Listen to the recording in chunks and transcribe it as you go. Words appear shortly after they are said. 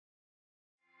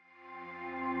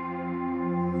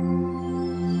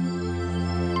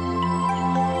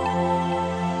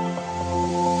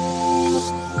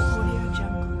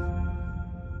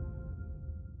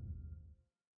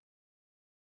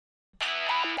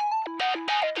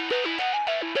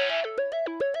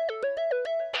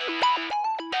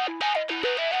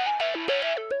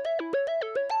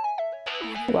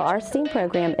Well, our STEAM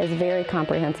program is very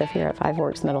comprehensive here at Five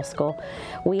Forks Middle School.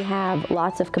 We have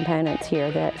lots of components here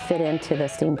that fit into the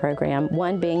STEAM program,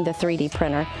 one being the 3D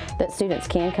printer, that students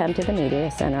can come to the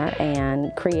Media Center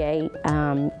and create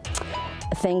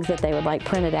things that they would like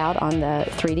printed out on the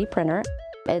 3D printer.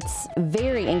 It's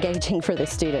very engaging for the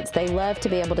students. They love to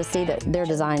be able to see that their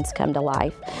designs come to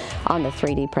life on the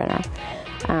 3D printer.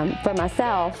 For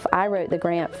myself, I wrote the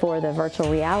grant for the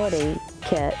virtual reality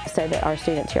kit so that our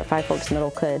students here at Five Forks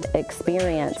Middle could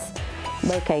experience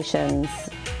locations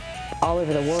all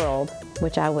over the world,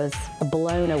 which I was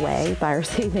blown away by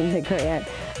receiving the grant.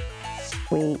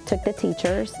 We took the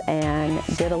teachers and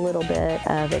did a little bit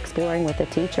of exploring with the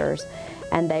teachers,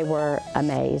 and they were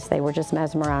amazed. They were just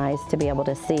mesmerized to be able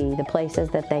to see the places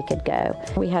that they could go.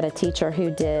 We had a teacher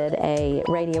who did a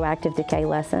radioactive decay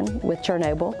lesson with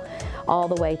Chernobyl all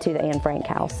the way to the Anne Frank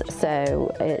house.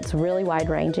 So it's really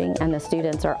wide-ranging, and the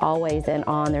students are always in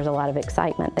awe, and there's a lot of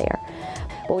excitement there.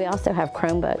 But we also have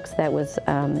Chromebooks that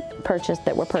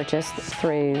were purchased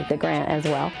through the grant as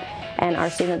well. And our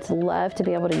students love to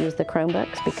be able to use the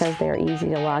Chromebooks because they're easy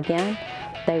to log in.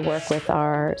 They work with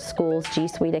our school's G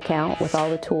Suite account with all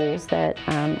the tools that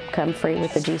come free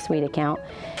with the G Suite account.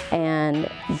 And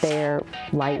they're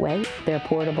lightweight, they're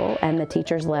portable, and the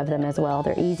teachers love them as well.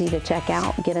 They're easy to check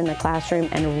out, get in the classroom,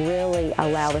 and really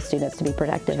allow the students to be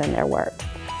productive in their work.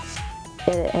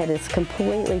 It has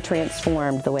completely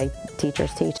transformed the way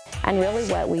teachers teach. And really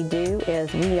what we do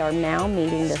is we are now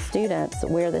meeting the students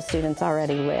where the students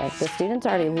already live. The students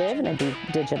already live in a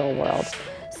digital world.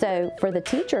 So for the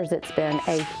teachers, it's been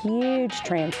a huge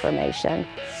transformation.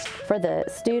 For the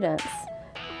students,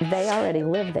 they already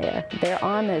live there. They're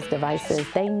on those devices.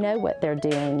 They know what they're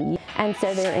doing. And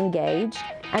so they're engaged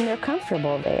and they're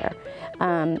comfortable there.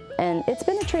 And it's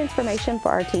been a transformation for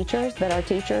our teachers, but our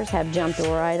teachers have jumped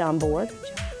right on board.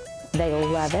 They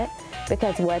love it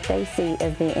because what they see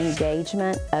is the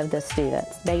engagement of the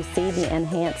students. They see the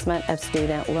enhancement of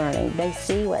student learning. They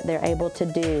see what they're able to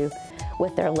do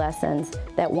with their lessons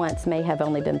that once may have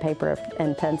only been paper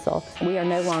and pencil. We are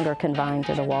no longer confined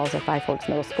to the walls of Five Forks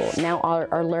Middle School. Now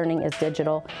our learning is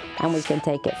digital, and we can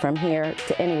take it from here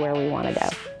to anywhere we want to go.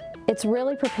 It's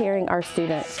really preparing our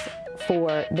students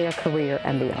for their career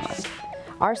and beyond.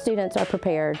 Our students are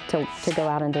prepared to go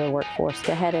out into the workforce,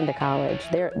 to head into college.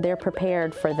 They're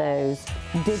prepared for those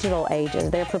digital ages.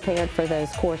 They're prepared for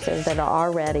those courses that are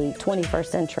already 21st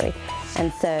century.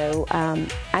 And so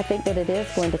I think that it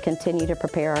is going to continue to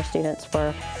prepare our students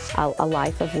for a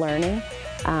life of learning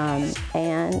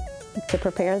and to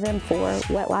prepare them for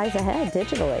what lies ahead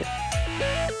digitally.